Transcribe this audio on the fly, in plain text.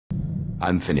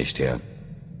I'm finished here.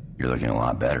 You're looking a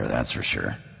lot better, that's for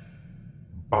sure.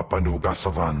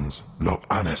 Apanugasavans lo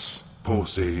anes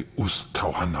pose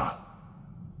ustauhana.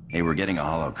 Hey, we're getting a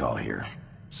holo call here.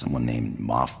 Someone named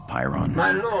Moff Pyron.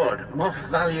 My lord, Moff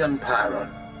Valion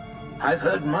Pyron. I've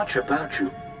heard much about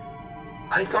you.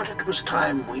 I thought it was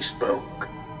time we spoke.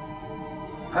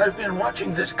 I've been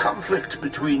watching this conflict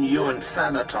between you and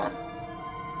Thanaton.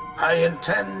 I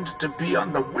intend to be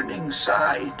on the winning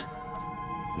side.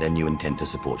 Then you intend to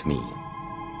support me?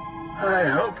 I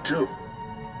hope to,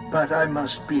 but I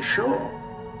must be sure.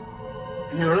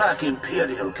 You lack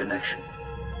Imperial connection,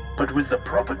 but with the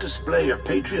proper display of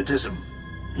patriotism,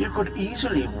 you could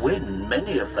easily win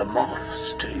many of the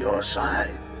Moffs to your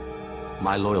side.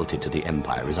 My loyalty to the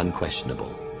Empire is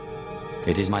unquestionable.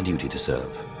 It is my duty to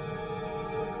serve.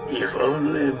 If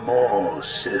only more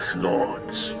Sith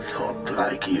Lords thought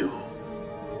like you.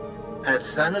 At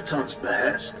Thanaton's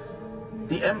behest,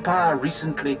 the Empire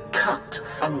recently cut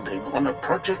funding on a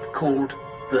project called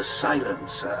the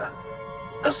Silencer.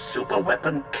 A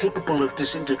superweapon capable of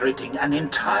disintegrating an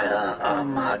entire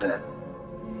armada.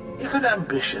 If an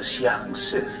ambitious young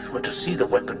Sith were to see the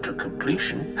weapon to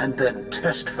completion and then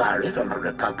test fire it on a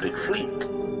Republic fleet,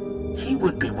 he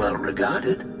would be well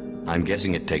regarded. I'm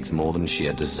guessing it takes more than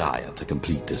sheer desire to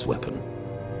complete this weapon.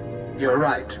 You're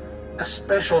right. A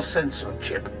special sensor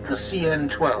chip, the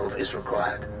CN-12, is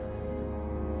required.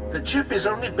 The chip is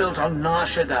only built on Nar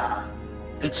Shaddaa.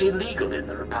 It's illegal in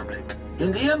the Republic.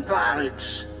 In the Empire,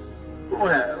 it's...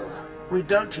 well, we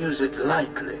don't use it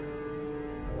lightly.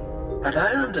 But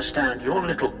I understand your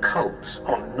little cult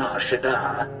on Nar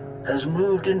Shaddaa has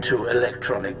moved into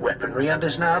electronic weaponry and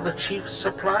is now the chief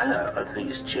supplier of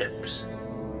these chips.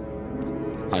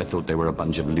 I thought they were a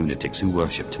bunch of lunatics who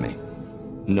worshipped me.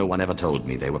 No one ever told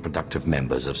me they were productive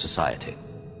members of society.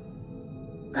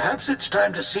 Perhaps it's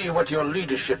time to see what your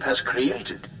leadership has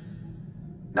created.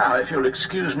 Now, if you'll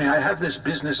excuse me, I have this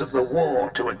business of the war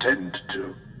to attend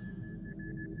to.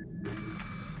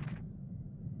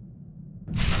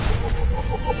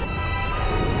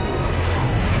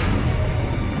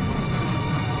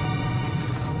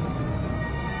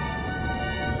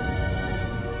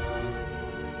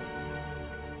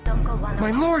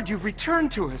 My lord, you've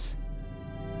returned to us.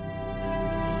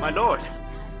 My lord,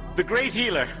 the great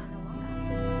healer.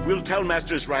 We'll tell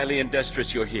Masters Riley and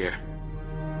Destris you're here.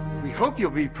 We hope you'll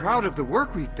be proud of the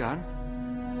work we've done.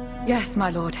 Yes,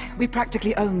 my lord. We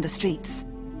practically own the streets.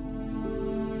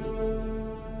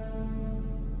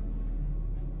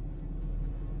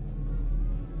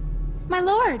 My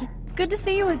lord, good to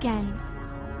see you again.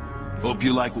 Hope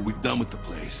you like what we've done with the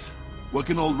place. What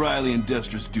can old Riley and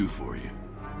Destris do for you?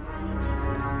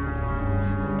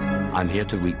 I'm here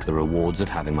to reap the rewards of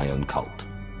having my own cult.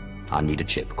 I need a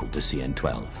chip called the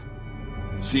CN-12.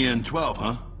 CN-12,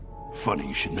 huh? Funny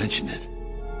you should mention it.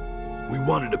 We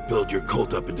wanted to build your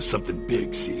cult up into something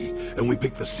big, see? And we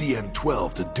picked the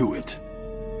CN-12 to do it.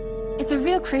 It's a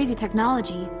real crazy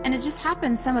technology, and it just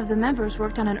happens some of the members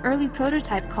worked on an early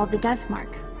prototype called the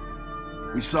Deathmark.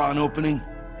 We saw an opening,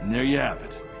 and there you have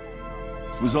it.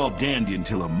 It was all dandy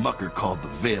until a mucker called the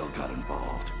Veil got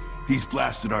involved. He's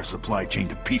blasted our supply chain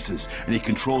to pieces, and he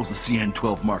controls the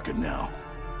CN-12 market now.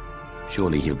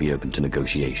 Surely he'll be open to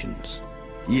negotiations.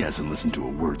 He hasn't listened to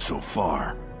a word so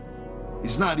far.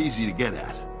 He's not easy to get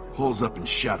at. Holes up in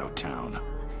Shadowtown.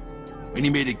 And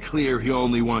he made it clear he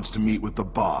only wants to meet with the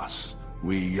boss.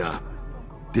 We,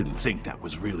 didn't think that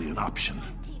was really an option.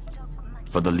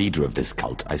 For the leader of this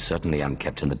cult, I certainly am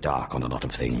kept in the dark on a lot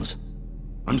of things.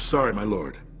 I'm sorry, my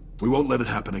lord. We won't let it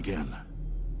happen again.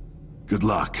 Good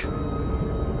luck.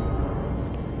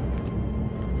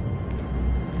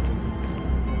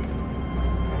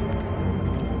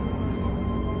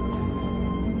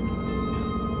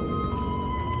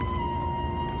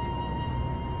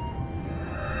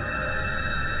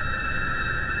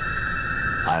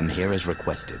 I'm here as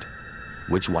requested.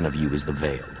 Which one of you is the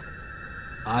Veil?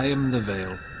 I am the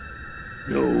Veil.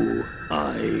 No,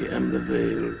 I am the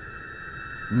Veil.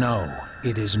 No,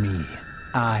 it is me.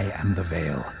 I am the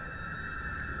Veil.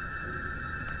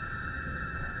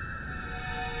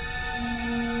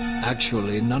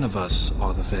 Actually, none of us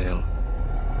are the Veil.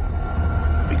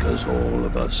 Because all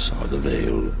of us are the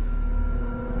Veil.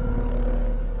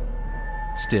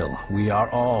 Still, we are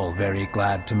all very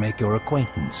glad to make your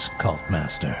acquaintance, Cult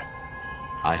Master.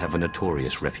 I have a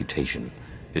notorious reputation,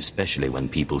 especially when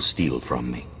people steal from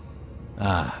me.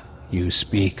 Ah, you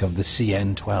speak of the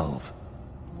CN-12.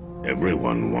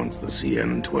 Everyone wants the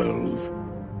CN-12.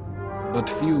 But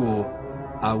few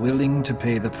are willing to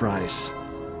pay the price.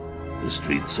 The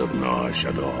streets of Nar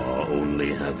Shaddaa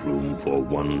only have room for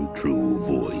one true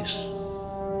voice.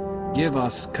 Give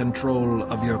us control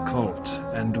of your cult,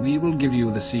 and we will give you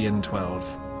the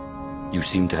CN-12. You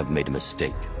seem to have made a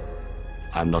mistake.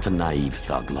 I'm not a naive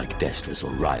thug like Destris or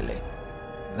Riley.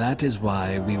 That is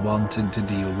why we wanted to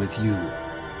deal with you.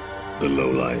 The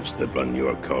lowlifes that run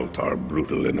your cult are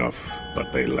brutal enough,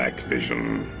 but they lack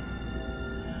vision.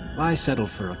 Why settle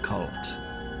for a cult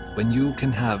when you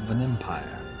can have an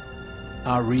empire?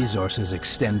 Our resources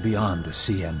extend beyond the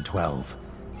CN-12.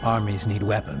 Armies need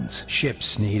weapons,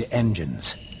 ships need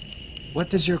engines. What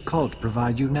does your cult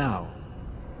provide you now?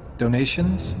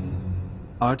 Donations?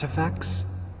 Artifacts?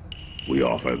 We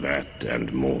offer that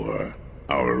and more.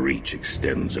 Our reach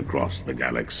extends across the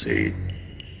galaxy.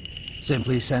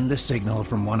 Simply send a signal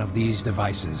from one of these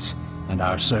devices, and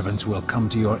our servants will come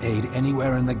to your aid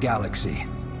anywhere in the galaxy,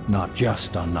 not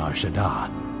just on Nar Shaddaa.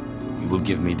 You will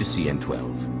give me the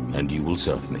CN-12, and you will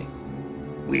serve me.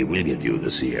 We will give you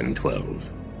the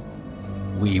CN-12.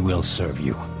 We will serve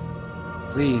you.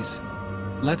 Please,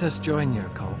 let us join your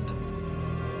cult.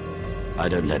 I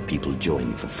don't let people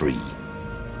join for free.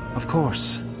 Of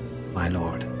course, my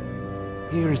lord.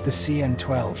 Here is the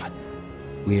CN-12.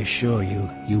 We assure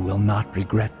you, you will not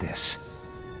regret this.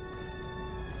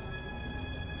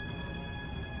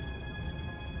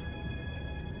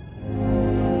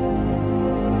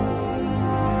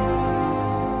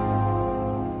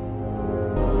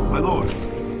 My lord,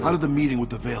 how did the meeting with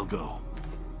the Veil go?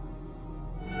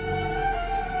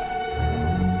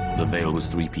 The Veil was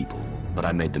 3 people, but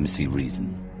I made them see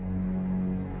reason.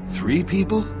 3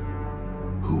 people?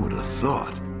 Who would have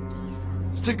thought?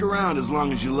 Stick around as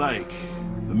long as you like.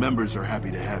 The members are happy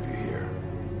to have you here.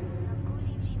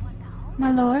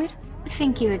 My lord,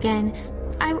 thank you again.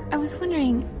 I was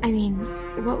wondering,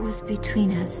 what was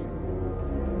between us?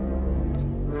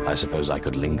 I suppose I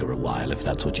could linger a while if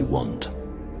that's what you want.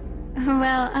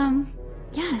 Well,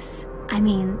 yes.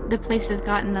 The place has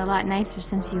gotten a lot nicer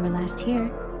since you were last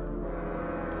here.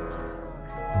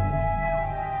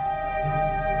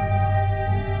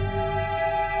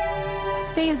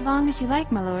 Stay as long as you like,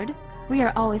 my lord. We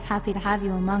are always happy to have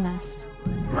you among us.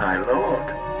 My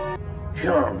lord,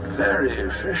 you're very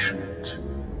efficient.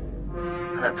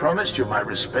 I promised you my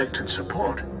respect and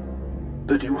support,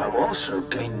 but you have also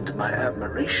gained my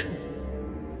admiration.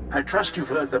 I trust you've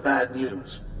heard the bad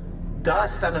news.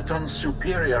 Darth Thanaton's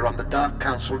superior on the Dark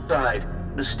Council died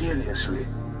mysteriously.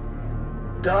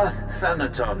 Darth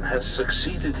Thanaton has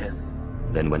succeeded him.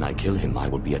 Then when I kill him, I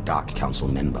will be a Dark Council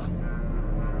member.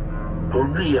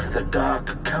 Only if the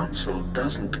Dark Council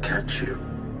doesn't catch you.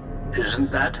 Isn't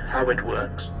that how it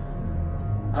works?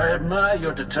 I admire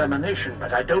your determination,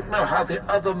 but I don't know how the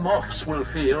other Moffs will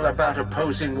feel about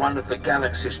opposing one of the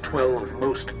galaxy's 12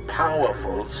 most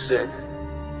powerful Sith.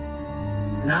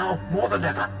 Now, more than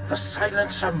ever, the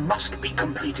silencer must be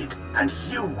completed, and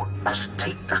you must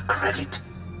take the credit.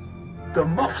 The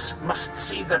Moffs must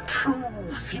see the true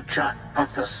future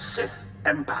of the Sith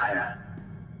Empire.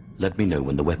 Let me know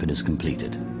when the weapon is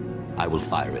completed. I will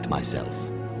fire it myself.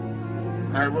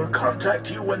 I will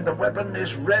contact you when the weapon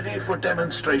is ready for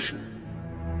demonstration.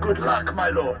 Good luck, my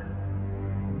lord.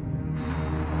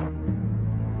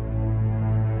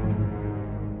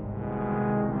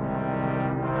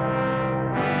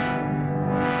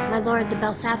 My lord, the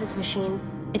Belsavis machine.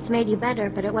 It's made you better,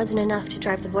 but it wasn't enough to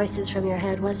drive the voices from your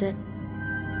head, was it?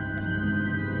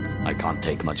 I can't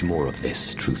take much more of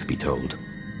this, truth be told.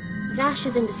 Zash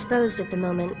is indisposed at the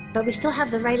moment, but we still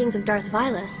have the writings of Darth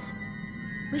Vilus.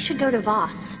 We should go to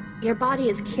Voss. Your body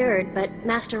is cured, but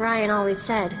Master Ryan always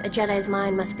said a Jedi's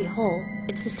mind must be whole.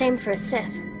 It's the same for a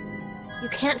Sith. You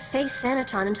can't face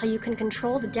Thanaton until you can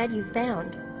control the dead you've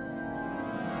bound.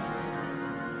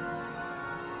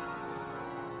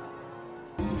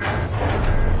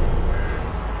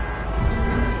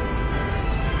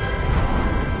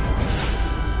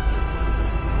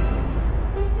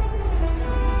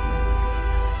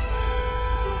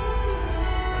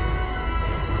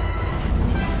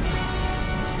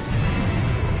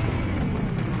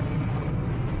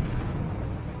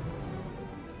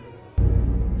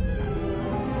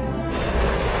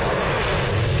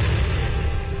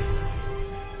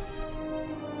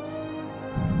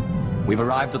 We've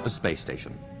arrived at the space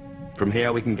station. From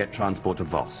here we can get transport to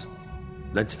Voss.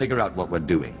 Let's figure out what we're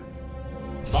doing.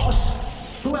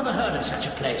 Voss? Who ever heard of such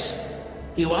a place?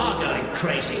 You are going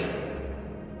crazy.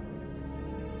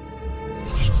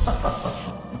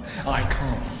 I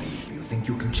can't believe you think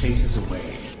you can chase us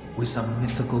away with some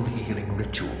mythical healing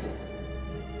ritual.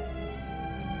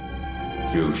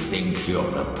 You think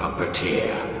you're the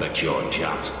puppeteer, but you're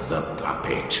just the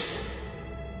puppet.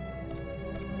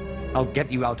 I'll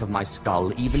get you out of my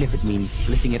skull, even if it means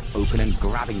splitting it open and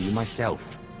grabbing you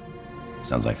myself.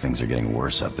 Sounds like things are getting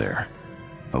worse up there.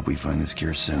 Hope we find this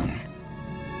cure soon.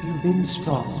 You've been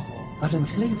strong, but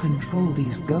until you control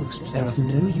these ghosts, they're of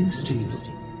no use to you.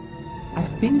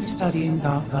 I've been studying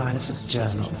Darth Vilus's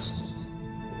journals.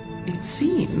 It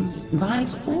seems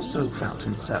Vilus also found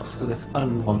himself with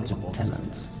unwanted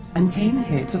tenants, and came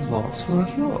here to Voss for a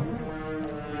cure.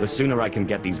 The sooner I can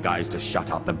get these guys to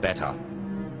shut up, the better.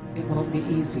 It won't be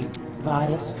easy.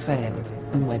 Vilus failed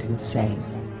and went insane.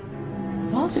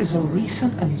 Voss is a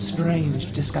recent and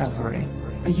strange discovery.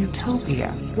 A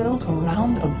utopia built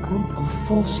around a group of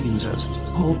Force users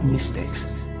called Mystics.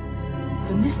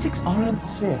 The Mystics aren't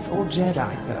Sith or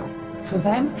Jedi, though. For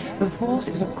them, the Force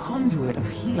is a conduit of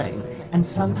healing and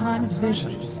sometimes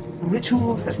visions.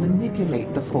 Rituals that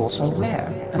manipulate the Force are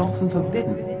rare and often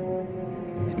forbidden.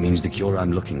 It means the cure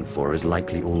I'm looking for is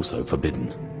likely also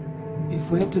forbidden. If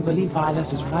we're to believe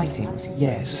Vilus's writings,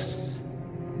 yes.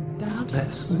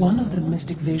 Doubtless, one of the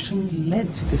mystic visions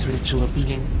led to this ritual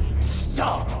being...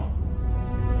 Stop!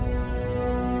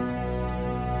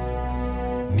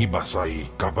 Ni Basay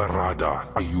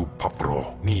kabarada ayu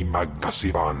papro ni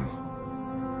magkasiban.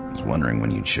 I was wondering when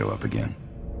you'd show up again.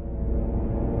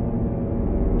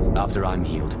 After I'm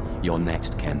healed, you're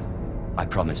next, Ken. I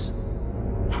promise.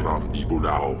 From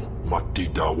Ibunao,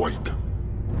 Matida White.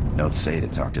 Notes say to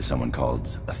talk to someone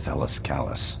called Athelis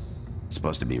Callus.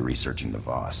 Supposed to be researching the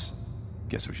Voss.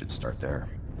 Guess we should start there.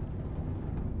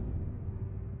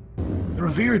 The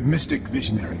revered mystic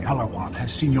visionary Alawan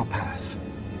has seen your path.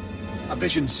 A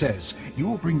vision says you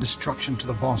will bring destruction to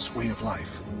the Voss way of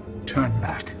life. Turn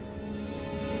back.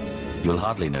 You'll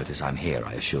hardly notice I'm here,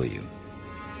 I assure you.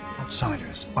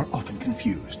 Outsiders are often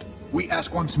confused. We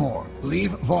ask once more,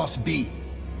 leave Voss be.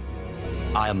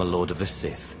 I am a Lord of the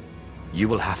Sith. You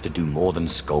will have to do more than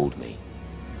scold me.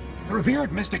 The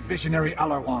revered mystic visionary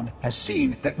Alarwan has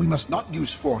seen that we must not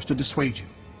use force to dissuade you.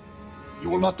 You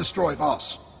will not destroy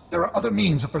Voss. There are other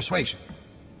means of persuasion.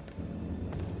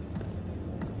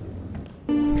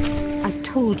 I've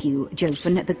told you,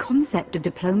 Jofen, that the concept of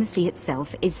diplomacy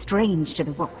itself is strange to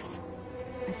the Voss.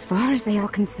 As far as they are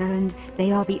concerned,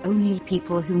 they are the only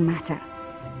people who matter.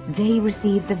 They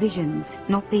receive the visions,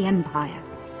 not the Empire.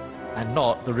 And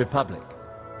not the Republic.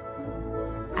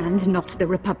 And not the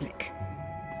Republic.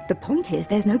 The point is,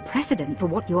 there's no precedent for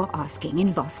what you're asking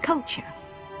in Voss culture.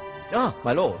 Ah,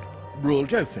 my lord. Rural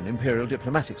Jofen, Imperial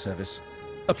Diplomatic Service.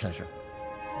 A pleasure.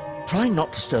 Try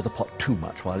not to stir the pot too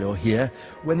much while you're here.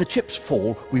 When the chips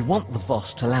fall, we want the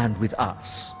Voss to land with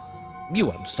us.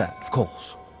 You understand, of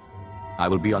course. I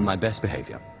will be on my best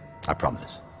behavior. I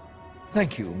promise.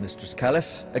 Thank you, Mistress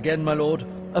Callus. Again, my lord,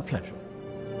 a pleasure.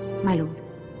 My lord,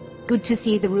 good to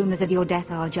see the rumors of your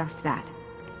death are just that.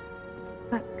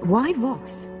 But why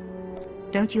Voss?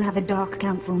 Don't you have a Dark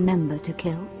Council member to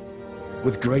kill?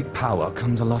 With great power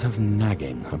comes a lot of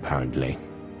nagging, apparently.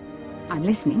 I'm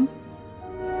listening.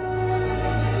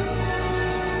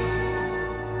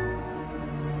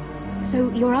 So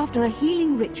you're after a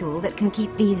healing ritual that can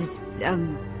keep these,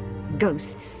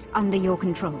 ghosts under your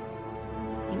control.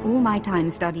 In all my time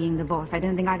studying the Voss, I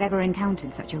don't think I've ever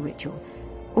encountered such a ritual.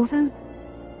 Although,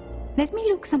 let me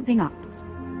look something up.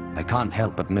 I can't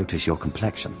help but notice your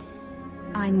complexion.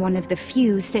 I'm one of the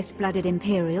few Sith-blooded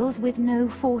Imperials with no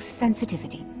Force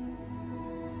sensitivity.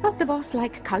 But the Voss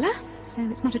like color, so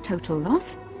it's not a total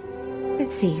loss.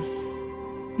 Let's see.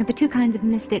 Of the two kinds of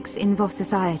mystics in Voss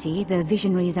society, the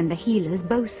visionaries and the healers,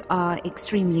 both are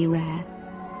extremely rare.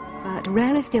 But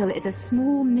rarer still is a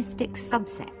small mystic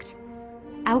subsect.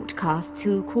 Outcasts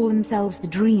who call themselves the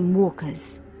Dream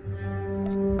Walkers.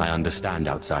 I understand,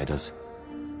 outsiders.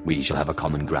 We shall have a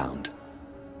common ground.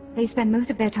 They spend most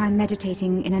of their time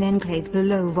meditating in an enclave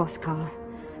below Voskar.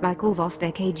 Like all Voss,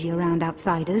 they're cagey around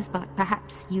outsiders, but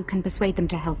perhaps you can persuade them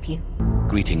to help you.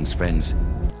 Greetings, friends.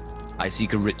 I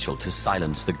seek a ritual to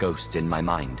silence the ghosts in my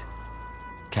mind.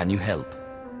 Can you help?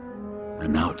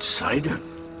 An outsider?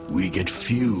 We get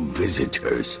few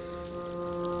visitors.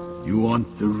 You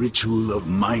want the ritual of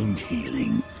mind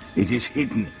healing. It is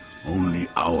hidden. Only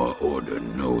our order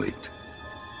know it.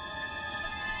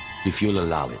 If you'll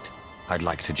allow it, I'd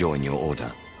like to join your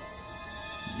order.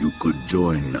 You could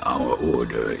join our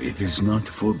order. It is not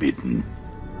forbidden.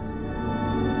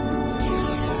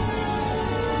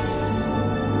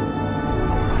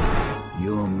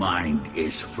 Your mind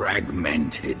is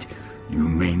fragmented. You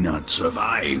may not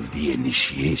survive the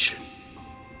initiation.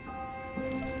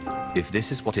 If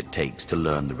this is what it takes to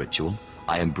learn the ritual,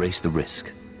 I embrace the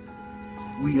risk.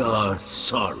 We are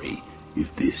sorry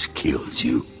if this kills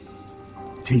you.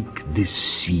 Take this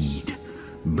seed,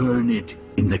 burn it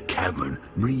in the cavern,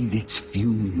 breathe its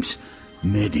fumes,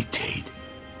 meditate,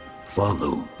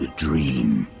 follow the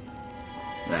dream.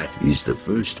 That is the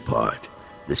first part.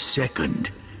 The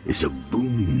second is a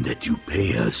boon that you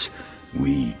pay us.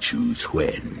 We choose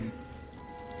when.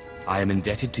 I am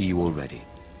indebted to you already,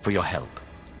 for your help.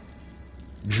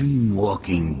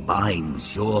 Dreamwalking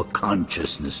binds your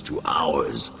consciousness to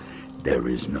ours. There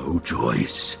is no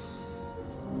choice.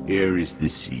 Here is the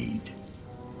seed.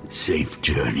 Safe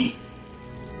journey.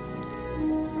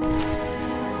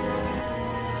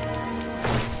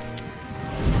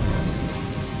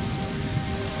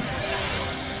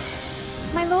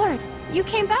 My lord, you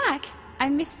came back. I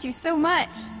missed you so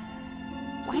much.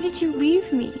 Why did you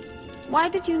leave me? Why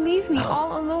did you leave me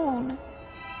all alone?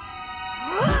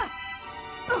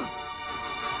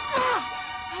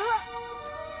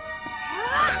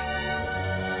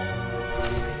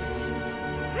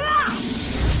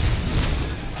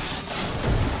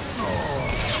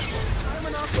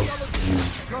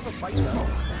 Not a fighter.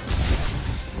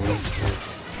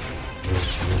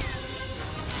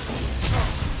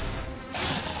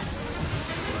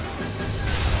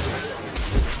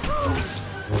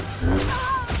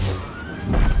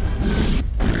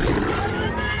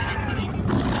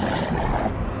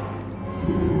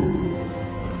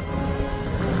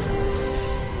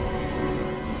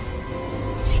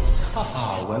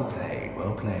 Haha, well played,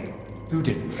 well played. You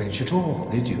didn't flinch at all,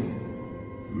 did you?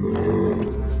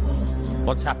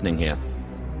 What's happening here?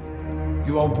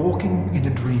 You are walking in a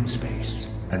dream space,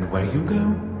 and where you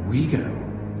go, we go.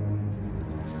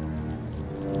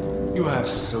 You have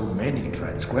so many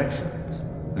transgressions.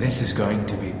 This is going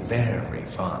to be very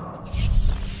fun.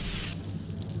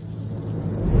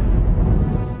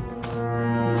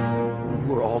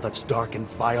 You are all that's dark and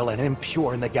vile and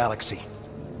impure in the galaxy.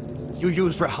 You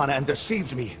used Rahana and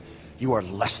deceived me. You are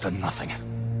less than nothing.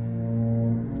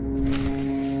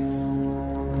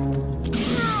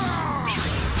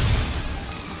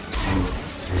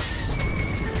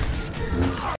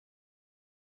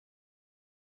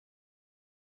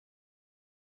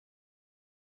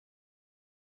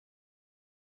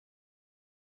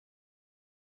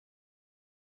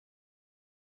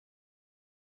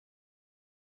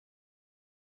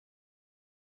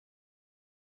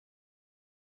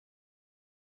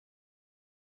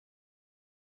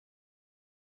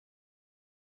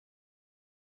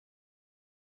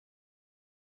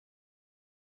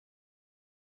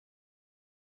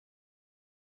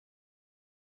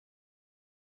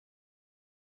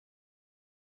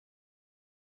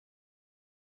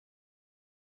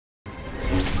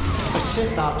 A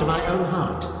Sith after my own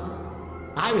heart.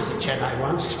 I was a Jedi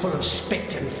once, full of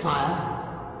spit and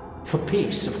fire. For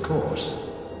peace, of course.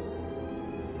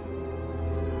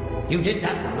 You did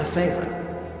that one a favor.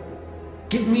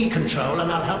 Give me control and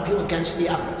I'll help you against the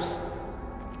others.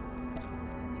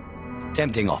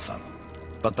 Tempting offer.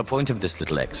 But the point of this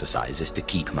little exercise is to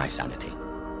keep my sanity.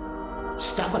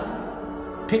 Stubborn.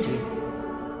 Pity.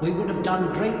 We would have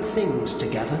done great things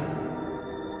together.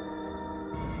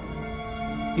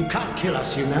 You can't kill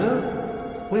us, you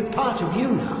know. We're part of you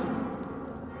now.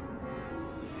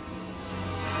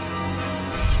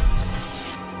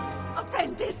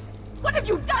 Apprentice, what have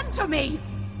you done to me?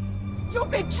 You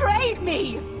betrayed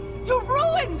me! You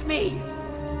ruined me!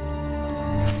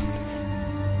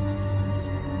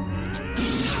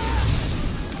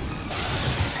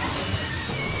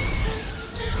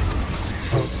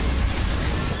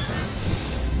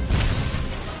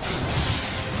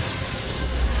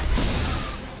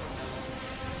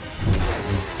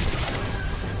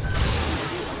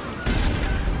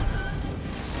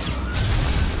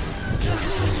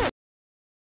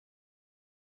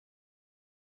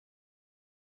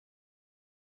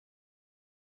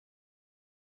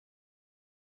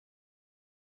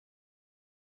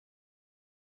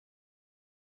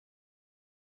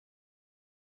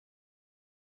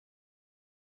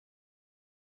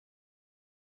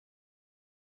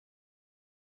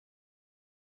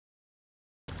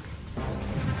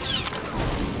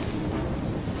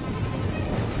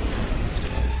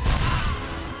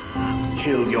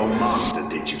 Killed your master,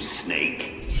 did you,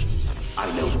 Snake? I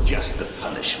know just the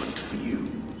punishment for you.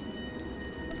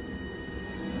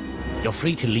 You're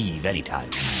free to leave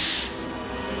anytime.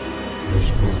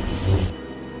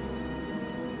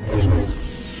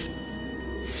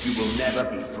 You will never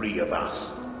be free of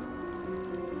us.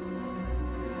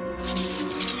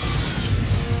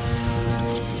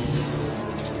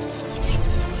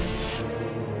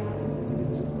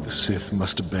 The Sith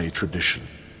must obey tradition.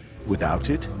 Without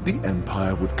it, the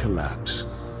Empire would collapse.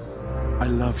 I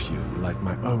love you like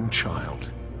my own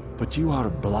child, but you are a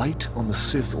blight on the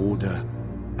Sith Order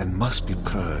and must be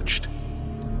purged.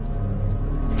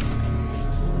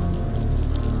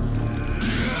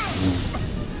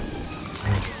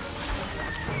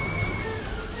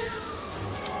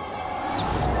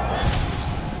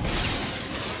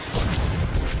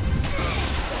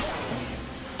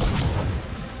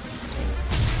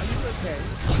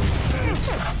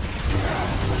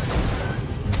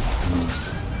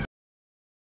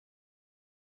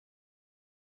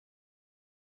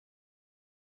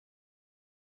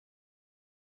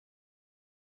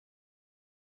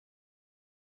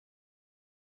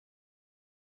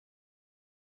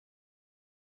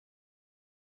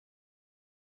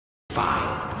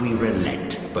 Fine, we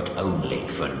relent, but only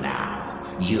for now.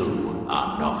 You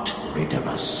are not rid of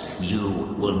us. You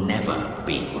will never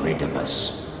be rid of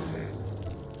us.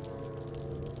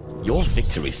 Your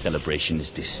victory celebration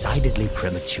is decidedly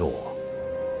premature.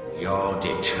 Your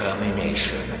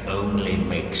determination only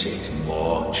makes it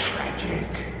more tragic.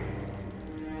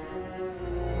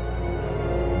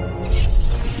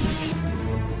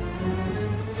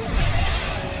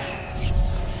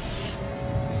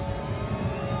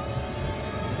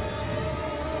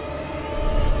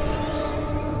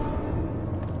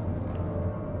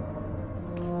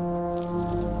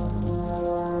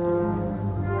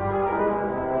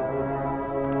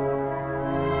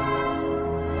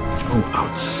 No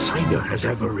outsider has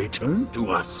ever returned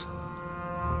to us.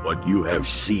 What you have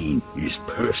seen is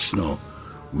personal.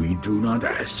 We do not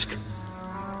ask.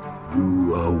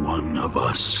 You are one of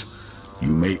us. You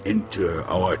may enter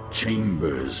our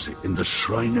chambers in the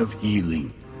Shrine of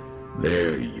Healing.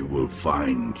 There you will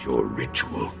find your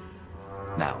ritual.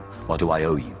 Now, what do I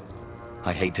owe you?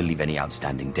 I hate to leave any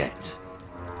outstanding debts.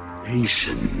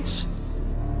 Patience.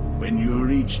 When you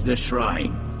reach the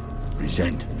shrine,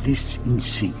 present this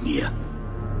insignia.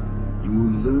 You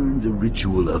will learn the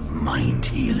ritual of mind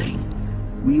healing.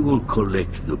 We will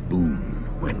collect the boon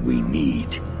when we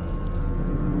need.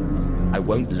 I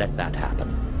won't let that happen.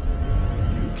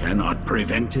 You cannot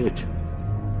prevent it.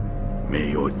 May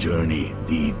your journey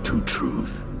lead to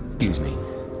truth. Excuse me.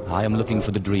 I am looking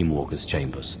for the Dreamwalker's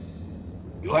chambers.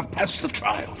 You have passed the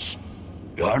trials.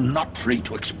 You are not free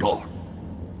to explore.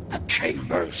 The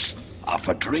chambers are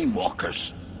for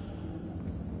Dreamwalkers.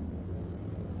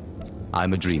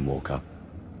 I'm a Dreamwalker.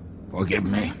 Forgive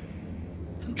me.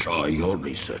 Enjoy your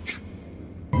research.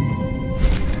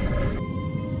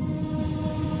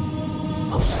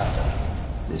 Osada,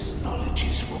 this knowledge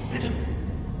is forbidden.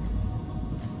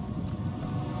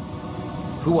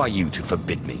 Who are you to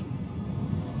forbid me?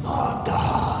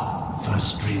 Marda,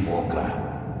 first Dreamwalker,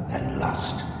 and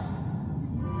last.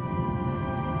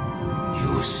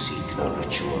 You seek the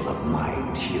ritual of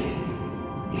mind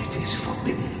healing. It is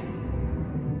forbidden.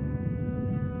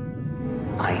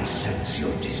 I sense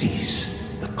your disease,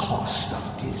 the cost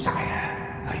of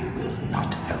desire. I will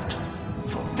not help.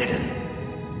 Forbidden.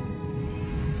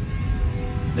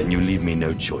 Then you leave me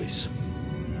no choice.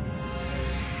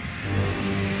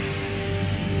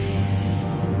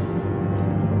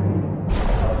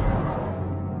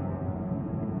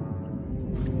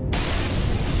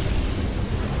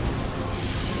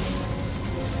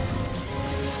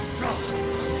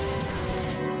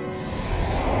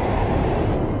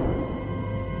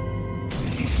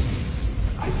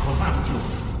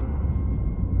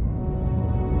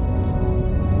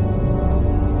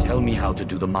 How to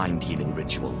do the mind-healing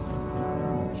ritual.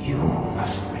 You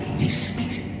must release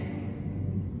me.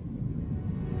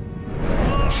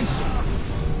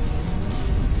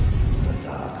 The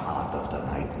dark heart of the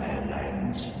Nightmare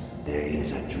Lands. There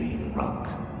is a dream rock.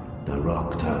 The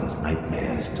rock turns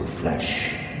nightmares to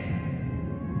flesh.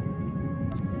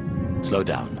 Slow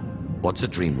down. What's a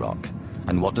dream rock?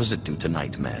 And what does it do to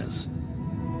nightmares?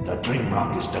 The dream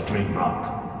rock is the dream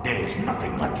rock. There is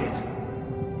nothing like it.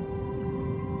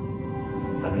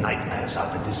 The nightmares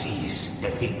are the disease.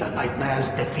 Defeat the nightmares,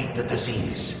 defeat the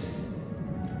disease.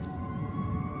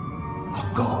 A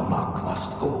Gormak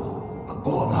must go. A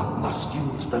Gormak must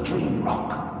use the dream rock.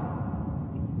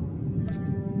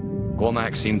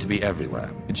 Gormak seem to be everywhere.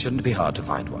 It shouldn't be hard to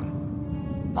find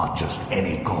one. Not just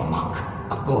any Gormak.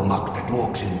 A Gormak that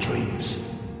walks in dreams.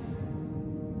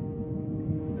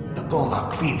 The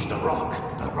Gormak feeds the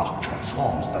rock. The rock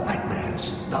transforms the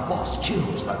nightmares. The Voss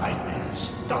kills the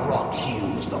nightmares. The rock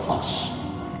heals the Voss.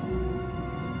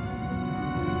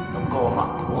 The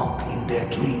Gormak walk in their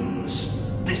dreams.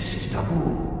 This is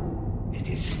taboo. It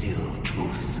is still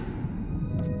truth.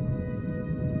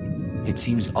 It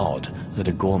seems odd that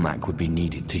a Gormak would be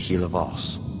needed to heal a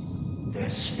Voss. Their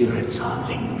spirits are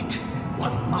linked.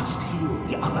 One must heal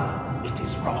the other. It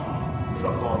is wrong. The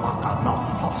Gormak are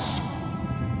not Voss.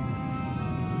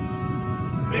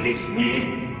 Release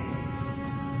me!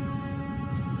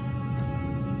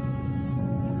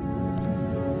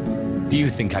 Do you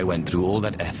think I went through all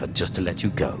that effort just to let you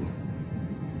go?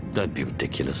 Don't be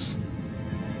ridiculous.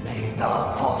 May the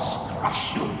Voss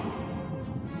crush you!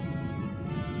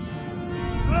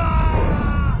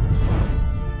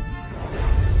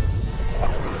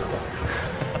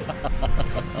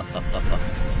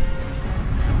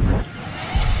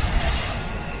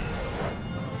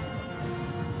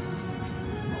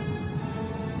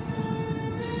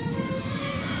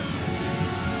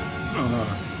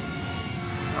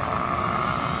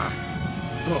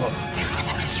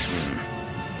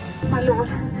 My lord,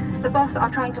 the Voss are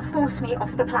trying to force me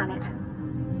off the planet.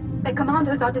 Their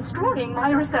commandos are destroying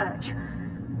my research.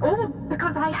 All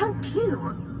because I helped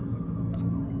you.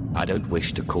 I don't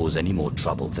wish to cause any more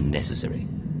trouble than necessary.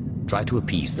 Try to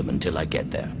appease them until I get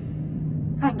there.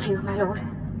 Thank you, my lord.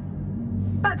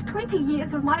 That's 20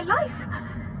 years of my life.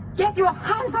 Get your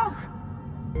hands off!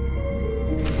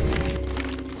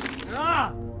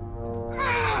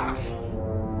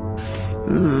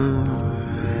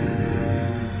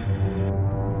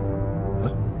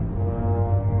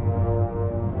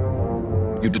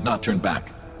 You did not turn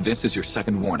back. This is your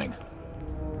second warning.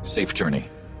 Safe journey.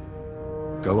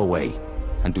 Go away,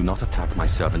 and do not attack my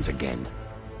servants again.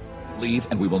 Leave,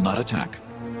 and we will not attack.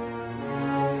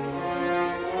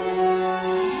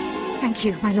 Thank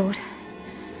you, my lord.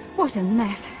 What a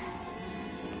mess.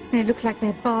 It looks like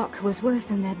their bark was worse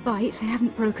than their bite. They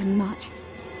haven't broken much.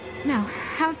 Now,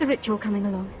 how's the ritual coming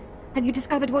along? Have you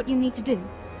discovered what you need to do?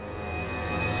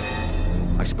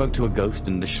 I spoke to a ghost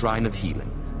in the Shrine of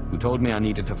Healing, who told me I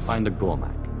needed to find a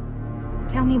Gormak.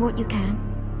 Tell me what you can.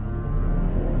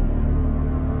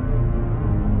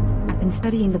 I've been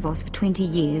studying the Voss for 20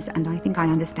 years, and I think I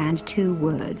understand 2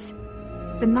 words.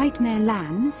 The Nightmare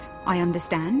Lands, I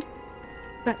understand.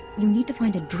 But you need to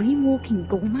find a dream-walking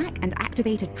Gormak and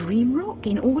activate a dream rock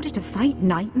in order to fight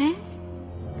nightmares?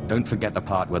 Don't forget the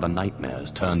part where the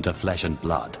nightmares turn to flesh and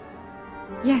blood.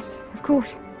 Yes, of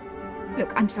course.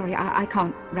 Look, I'm sorry, I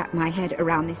can't wrap my head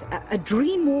around this. A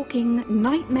dream-walking,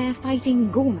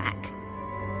 nightmare-fighting Gormak?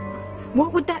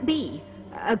 What would that be?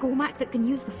 A Gormak that can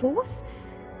use the Force?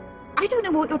 I don't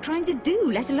know what you're trying to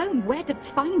do, let alone where to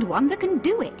find one that can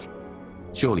do it.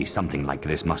 Surely something like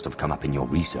this must have come up in your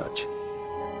research.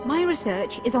 My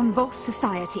research is on Voss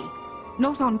society,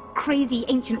 not on crazy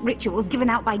ancient rituals given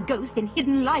out by ghosts in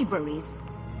hidden libraries.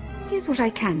 Here's what I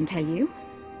can tell you.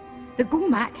 The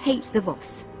Gormak hate the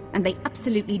Voss, and they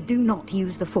absolutely do not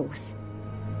use the Force.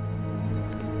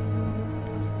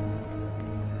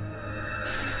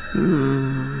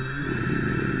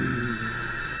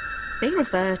 They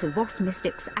refer to Voss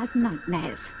mystics as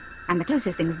nightmares, and the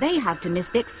closest things they have to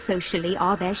mystics socially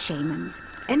are their shamans.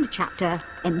 End chapter,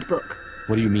 end book.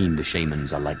 What do you mean the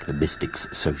shamans are like the mystics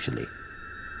socially?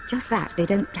 Just that. They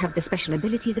don't have the special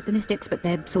abilities of the mystics, but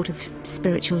they're sort of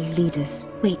spiritual leaders.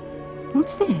 Wait,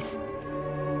 what's this?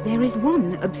 There is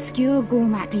one obscure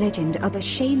Gormak legend of a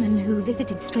shaman who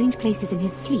visited strange places in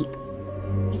his sleep.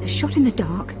 It's a shot in the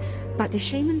dark, but the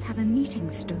shamans have a meeting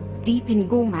stone deep in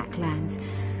Gormak lands.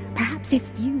 Perhaps if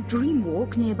you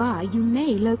dreamwalk nearby, you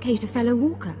may locate a fellow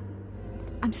walker.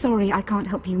 I'm sorry I can't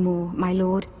help you more, my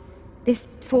lord. This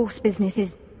Force business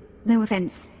is, no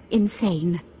offense,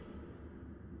 insane.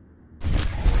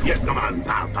 Yet naman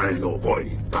tayo voy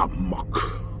tamak.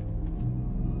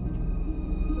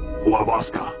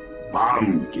 Huavaska,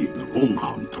 bamkin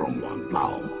ungham trongwan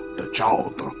lao, the chow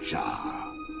droksha.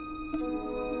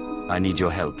 I need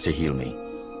your help to heal me.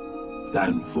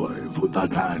 Then for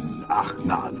Vudagan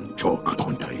Achnan Chok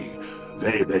Tontei,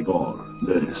 Vebegor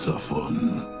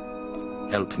Nesafun.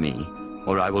 Help me,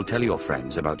 or I will tell your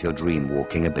friends about your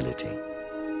dream-walking ability.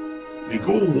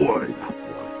 Nigo Woy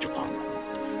Tapwa Japan.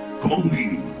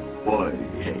 Kongi Woy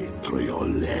He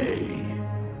Triole.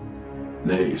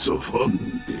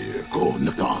 Nesafun, dear Go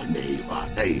Nata Neva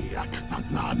Ayak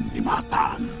Nagnan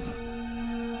Nimatan.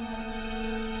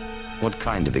 What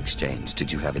kind of exchange did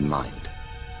you have in mind?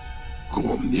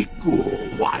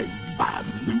 Kumniku Wai Ban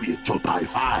Lui Chotai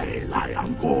Fai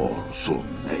Liangor Sun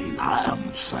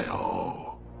Neilam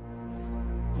Sayo.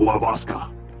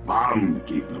 Huavaska,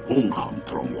 Bamkin Ungham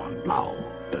Trongwan Lao,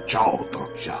 the Chow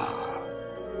Droksha.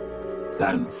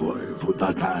 Then for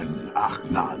Vudagan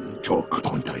Achnan Chok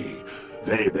Tontei,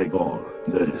 Vebegor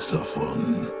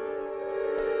Nesafun.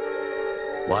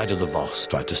 Why do the Voss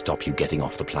try to stop you getting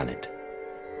off the planet?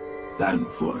 Then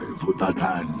for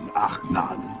Vudagan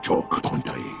Achnan Chok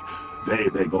Tontei,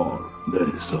 Vebegor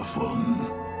Nesafun.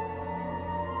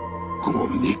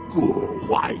 Kumniku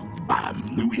Wai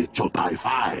Bam Lui Chotai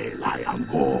Fai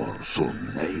Liangor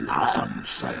Sun Neilam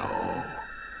Sayo.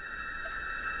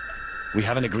 We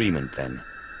have an agreement then.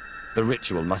 The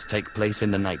ritual must take place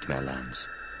in the Nightmare Lands.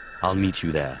 I'll meet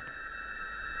you there.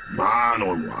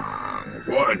 Manon Wang,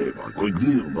 whatever good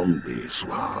new non de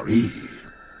soiree.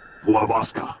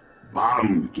 Huavaska.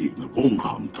 Bamkin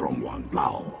Ungham Trongwan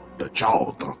Lao, the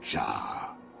Chow Droksha.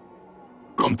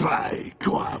 Contrai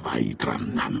Kua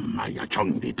Vaidram Nam Maya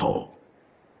Chongdito.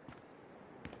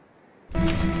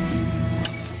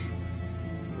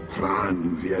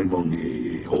 Fran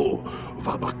Vienmongi, ho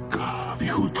Vabaka,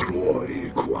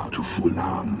 Vihutroi, Kua to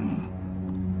Fulam.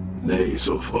 Nei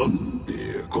so fun,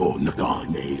 dear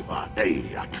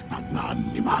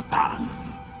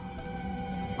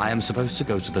I am supposed to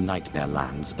go to the Nightmare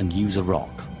Lands and use a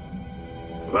rock.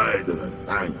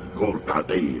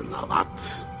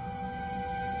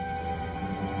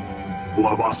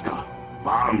 Huavaska,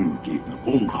 Bankin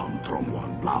Kungham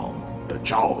Tromwan Lao, the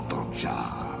Chow Troksha.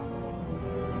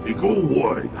 Igo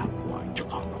Wai Apwai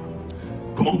Japanam,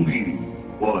 Kongi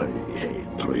Wai He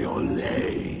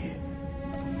Triole.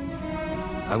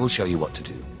 I will show you what to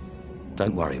do.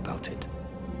 Don't worry about it.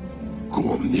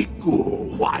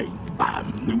 Kumniku Wai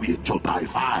Bam Nui Chotai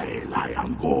Fai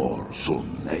Lion Gor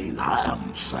Sun Nei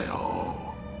Lion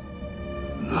Sayo.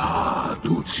 La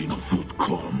Dutsino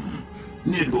Futkom.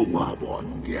 Nigo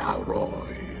Wabon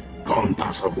Giaroy.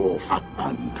 Kontasavo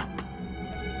Fatbankap.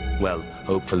 Well,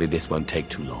 hopefully this won't take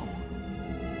too long.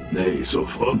 Nei so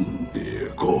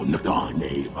fundi ko nata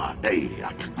neva dei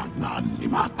aknan ni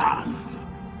matan.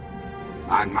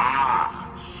 Anga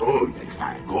so ye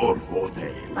fai gor vote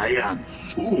layan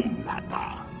sum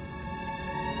nata.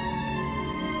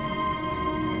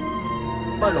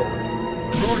 My lord,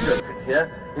 Lord Joffin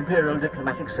here, Imperial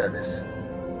Diplomatic Service.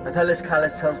 Athalis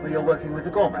Callis tells me you're working with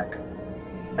the Gormak.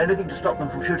 Anything to stop them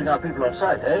from shooting our people on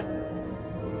sight, eh?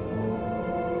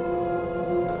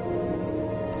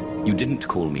 You didn't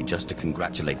call me just to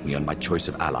congratulate me on my choice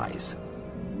of allies.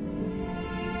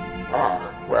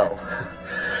 Ah, well,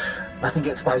 nothing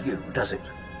gets by you, does it?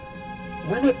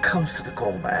 When it comes to the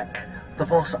Gormak, the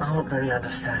Voss aren't very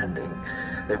understanding.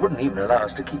 They wouldn't even allow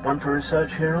us to keep one for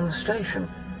research here on the station.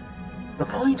 The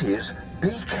point is, be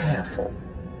careful.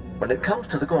 When it comes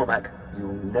to the Gormak,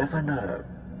 you never know.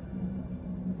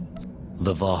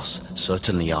 The Voss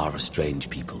certainly are a strange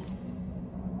people.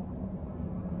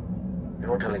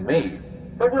 You're telling me.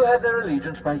 But we'll have their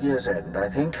allegiance by year's end, I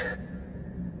think.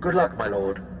 Good luck, my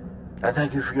lord. And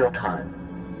thank you for your time.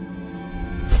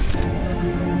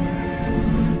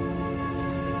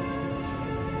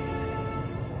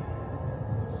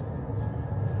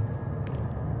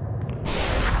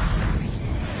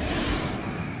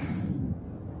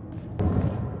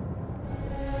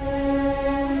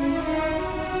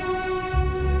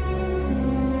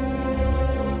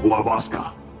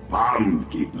 Huavaska,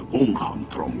 Bankin Kungham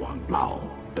Tromwan Lao,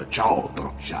 the Chow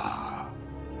Troksha.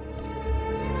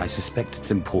 I suspect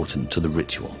it's important to the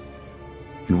ritual.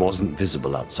 It wasn't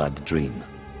visible outside the dream.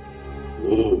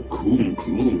 Oh, Kung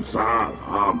Klung Sa,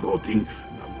 Boting,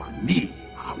 Namani,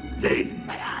 Hale,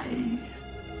 Mai.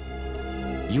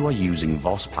 You are using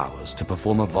Voss powers to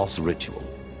perform a Voss ritual.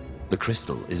 The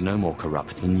crystal is no more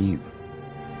corrupt than you.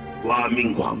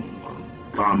 Guamingwang,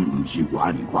 Gam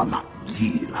Jiwan Guamak,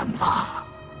 Gilan Va.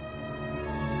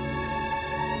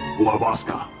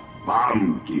 Huavaska,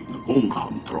 Bankin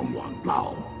Kungham Tromwan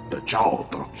Lao, the Chow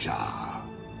Troksha.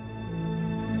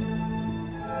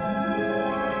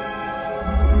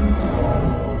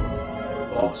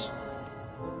 Voss,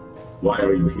 why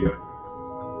are you here?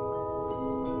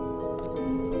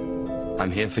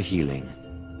 I'm here for healing.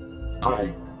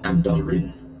 I am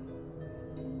Dalrin.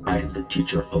 I am the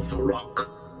teacher of the rock.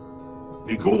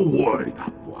 Nigo Wai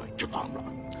Apwai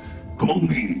Japanam,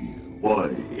 Kongi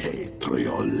Wai He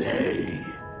Triole.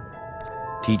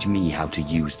 Teach me how to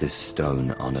use this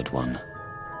stone, Honored One.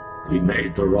 We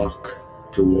made the rock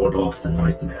to ward off the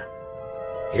nightmare.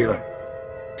 Healer,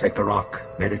 take the rock,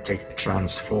 meditate,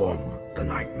 transform the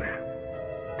nightmare.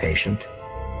 Patient,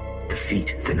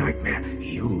 defeat the nightmare,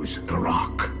 use the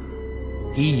rock.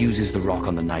 He uses the rock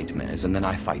on the nightmares, and then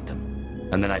I fight them.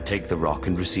 And then I take the rock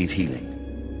and receive healing.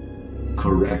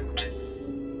 Correct.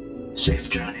 Safe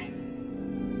journey.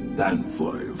 Then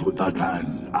for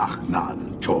Vutagan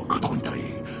Achnan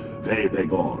Choktontai,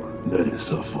 Vebegor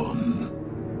Nesafun.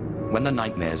 When the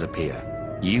nightmares appear,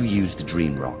 you use the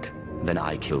dream rock, then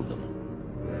I kill them.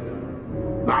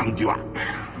 Langduak,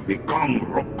 Vikong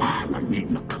Ropa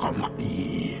Lamin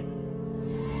Kamaki.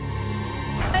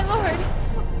 My lord,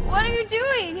 what are you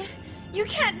doing? You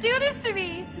can't do this to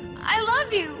me. I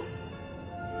love you.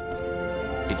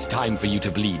 It's time for you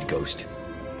to bleed, Ghost.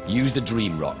 Use the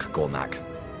dream rock, Gormak.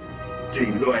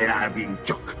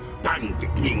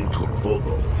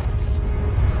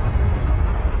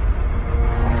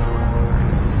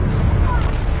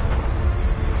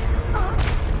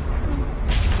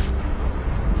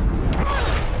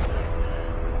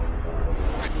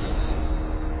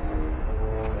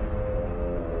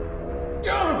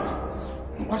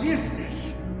 What is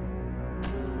this?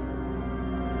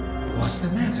 What's the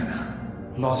matter?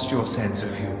 Lost your sense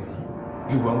of humor?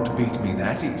 You won't beat me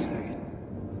that easily.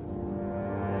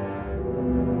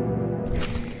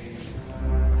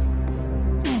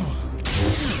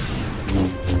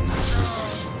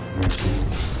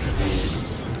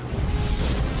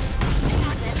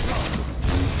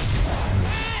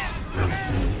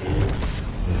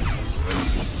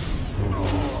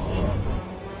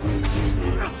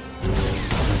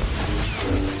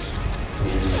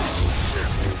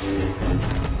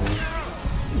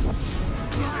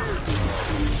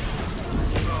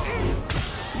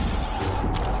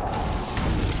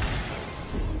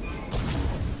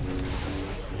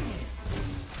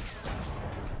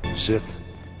 Sith,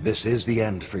 this is the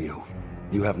end for you.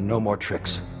 You have no more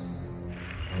tricks.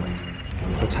 Wait,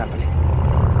 what's happening?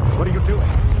 What are you doing?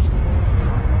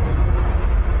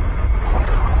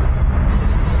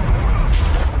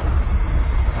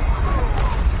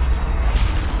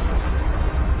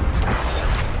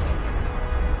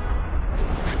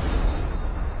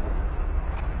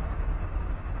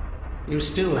 You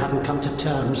still haven't come to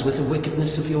terms with the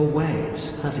wickedness of your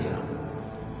ways, have you?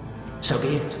 So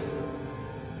be it.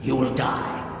 You will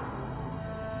die.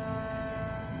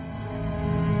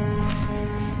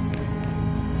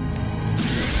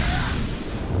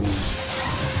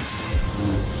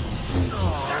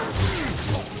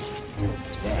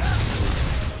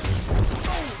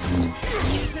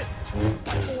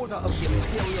 By order of the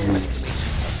Imperial Reclamation.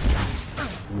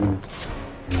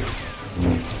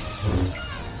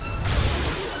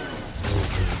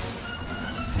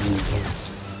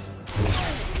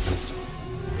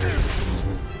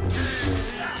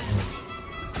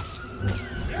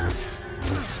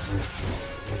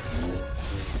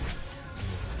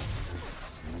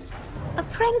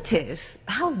 Apprentice,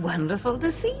 how wonderful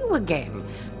to see you again.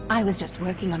 I was just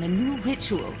working on a new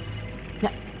ritual.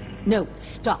 No,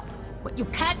 stop. But you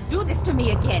can't do this to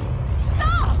me again.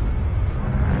 Stop!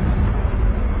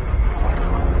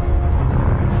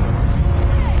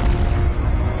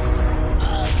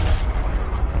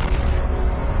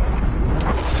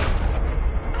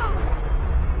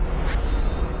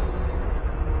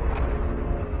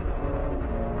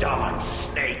 Die,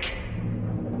 snake!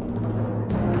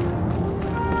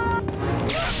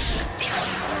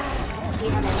 See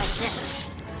how they like this.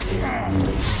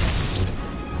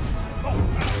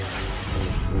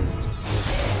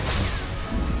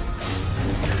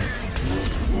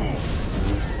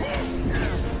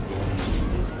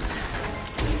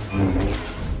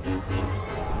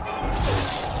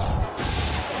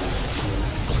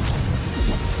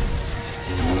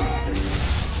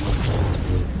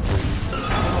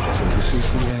 So this is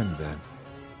the end, then.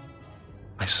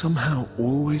 I somehow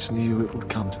always knew it would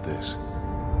come to this.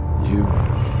 You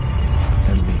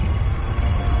and me.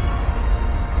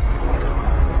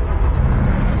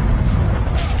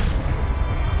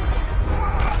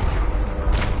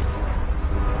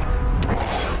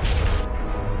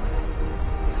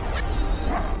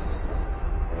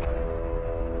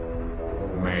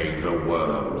 May the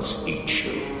worms eat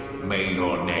you. May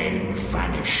your name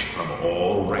vanish from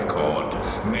all record.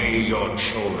 May your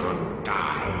children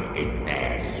die in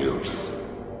their youth.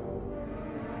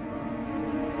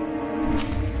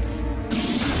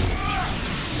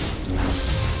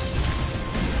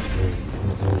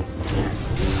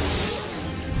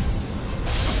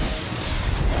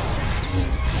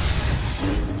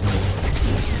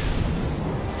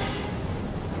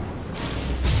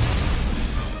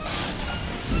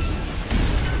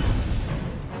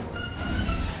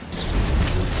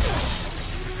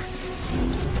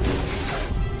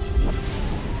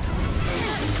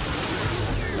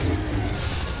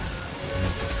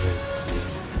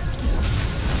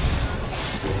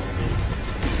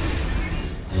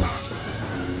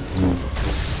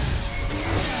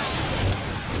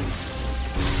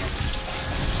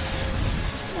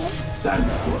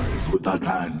 Thankful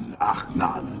Budakan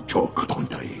Achnan Chok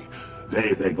Tontai.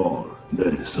 Vebegor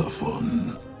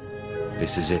Nesafun.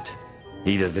 This is it.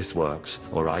 Either this works,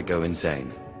 or I go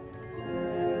insane.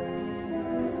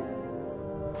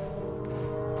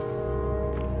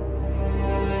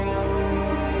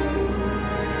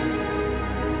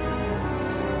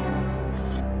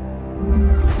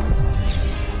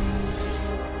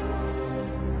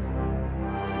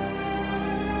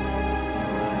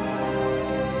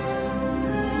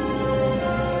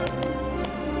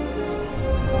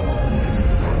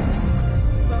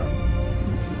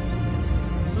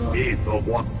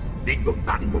 What? Think of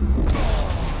that.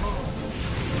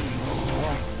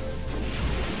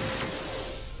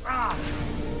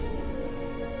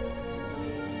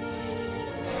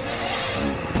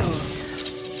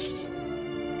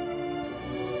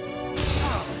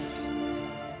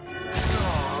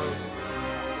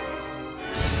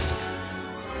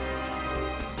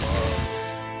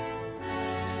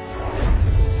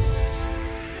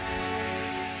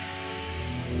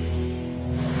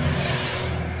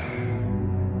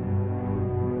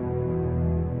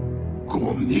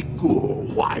 Nico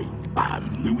White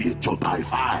and Louis Chotai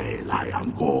Fai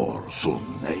Lion Gor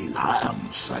Sun A Lam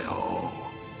Sayo.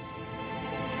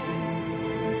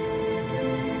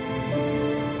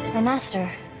 My master,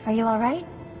 are you alright?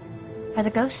 Are the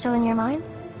ghosts still in your mind?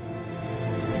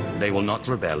 They will not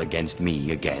rebel against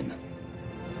me again.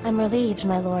 I'm relieved,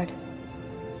 my lord.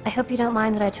 I hope you don't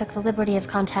mind that I took the liberty of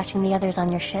contacting the others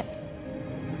on your ship.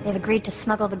 They've agreed to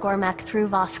smuggle the Gormak through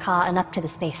Voss and up to the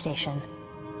space station.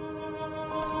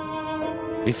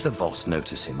 If the Voss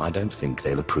notice him, I don't think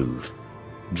they'll approve.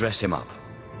 Dress him up.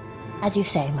 As you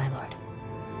say, my lord.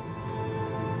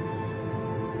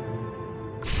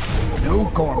 No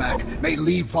Gormak may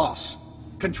leave Voss.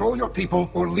 Control your people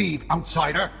or leave,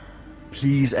 outsider.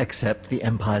 Please accept the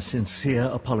Empire's sincere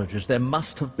apologies. There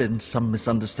must have been some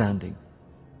misunderstanding.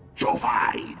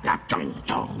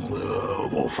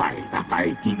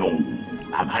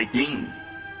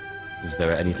 Is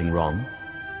there anything wrong?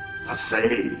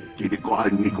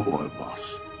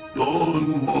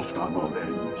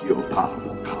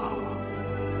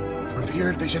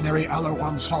 Revered visionary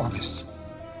Alawan saw this.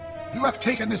 You have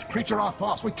taken this creature off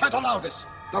Voss. We can't allow this.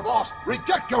 The Voss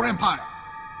reject your empire.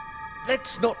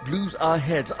 Let's not lose our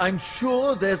heads. I'm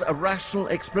sure there's a rational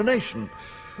explanation.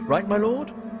 Right, my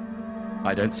lord?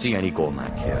 I don't see any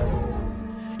Gormak here.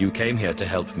 You came here to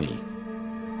help me.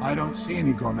 I don't see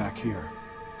any Gormak here.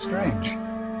 Strange.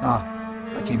 Ah,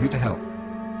 I came here to help.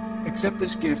 Accept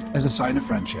this gift as a sign of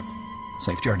friendship.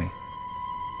 Safe journey.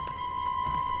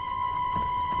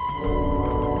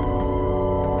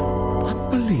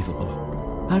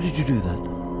 Unbelievable. How did you do that?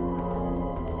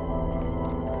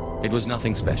 It was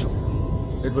nothing special.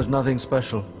 It was nothing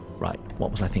special. Right, what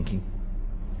was I thinking?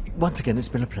 Once again, it's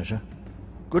been a pleasure.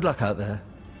 Good luck out there.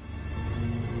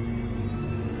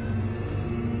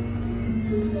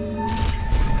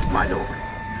 My lord,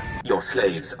 your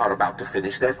slaves are about to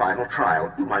finish their final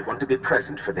trial. You might want to be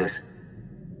present for this.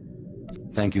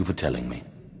 Thank you for telling me.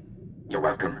 You're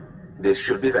welcome. This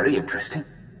should be very interesting.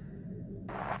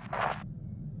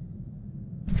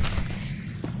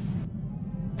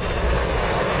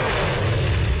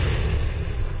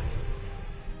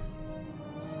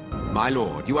 My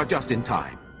lord, you are just in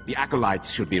time. The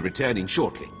acolytes should be returning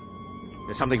shortly.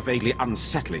 There's something vaguely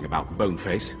unsettling about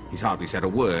Boneface. He's hardly said a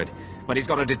word, but he's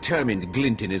got a determined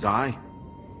glint in his eye.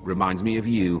 Reminds me of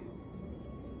you.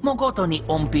 Mogoto ni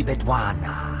ompi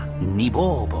bedwana, ni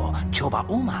bobo choba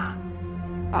uma.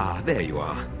 Ah, there you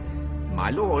are. My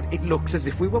lord, it looks as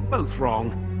if we were both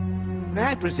wrong. May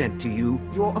I present to you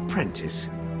your apprentice?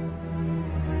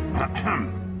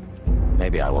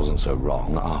 Maybe I wasn't so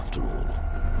wrong after all.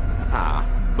 Ah,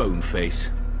 Boneface.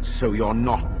 So you're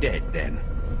not dead, then?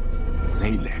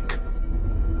 Zalek.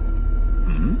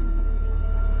 Hmm?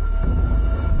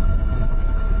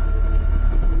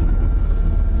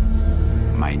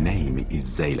 My name is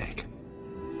Zalek.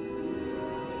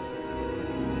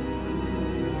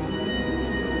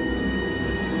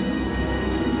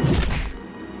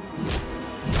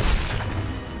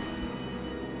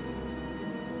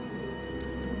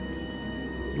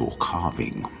 Your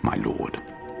carving, my lord.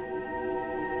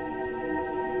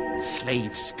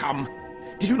 Slave scum!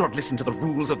 Did you not listen to the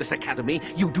rules of this academy?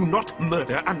 You do not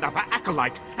murder another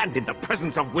acolyte, and in the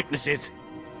presence of witnesses.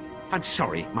 I'm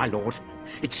sorry, my lord.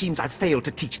 It seems I've failed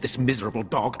to teach this miserable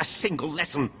dog a single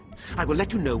lesson. I will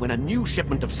let you know when a new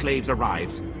shipment of slaves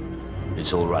arrives.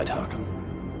 It's all right, Harkham.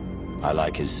 I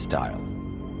like his style.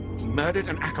 He murdered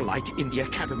an acolyte in the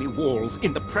academy walls,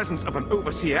 in the presence of an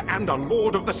overseer and a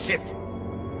lord of the Sith.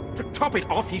 To top it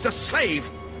off, he's a slave!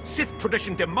 Sith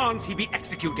tradition demands he be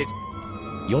executed.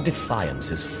 Your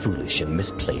defiance is foolish and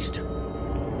misplaced.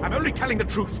 I'm only telling the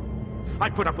truth. I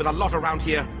put up with a lot around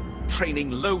here, training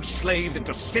low slaves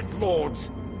into Sith lords.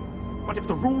 But if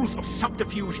the rules of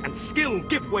subterfuge and skill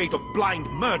give way to blind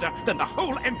murder, then the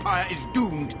whole Empire is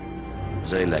doomed.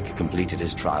 Zalek completed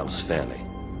his trials fairly.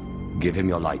 Give him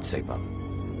your lightsaber.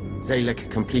 Zalek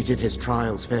completed his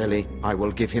trials fairly. I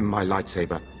will give him my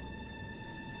lightsaber.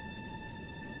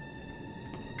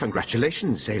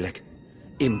 Congratulations, Zalek.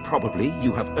 Improbably,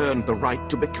 you have earned the right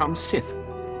to become Sith.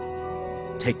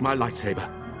 Take my lightsaber.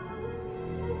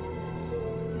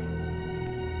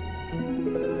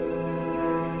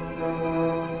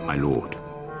 My lord.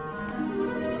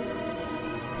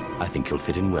 I think you'll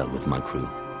fit in well with my crew.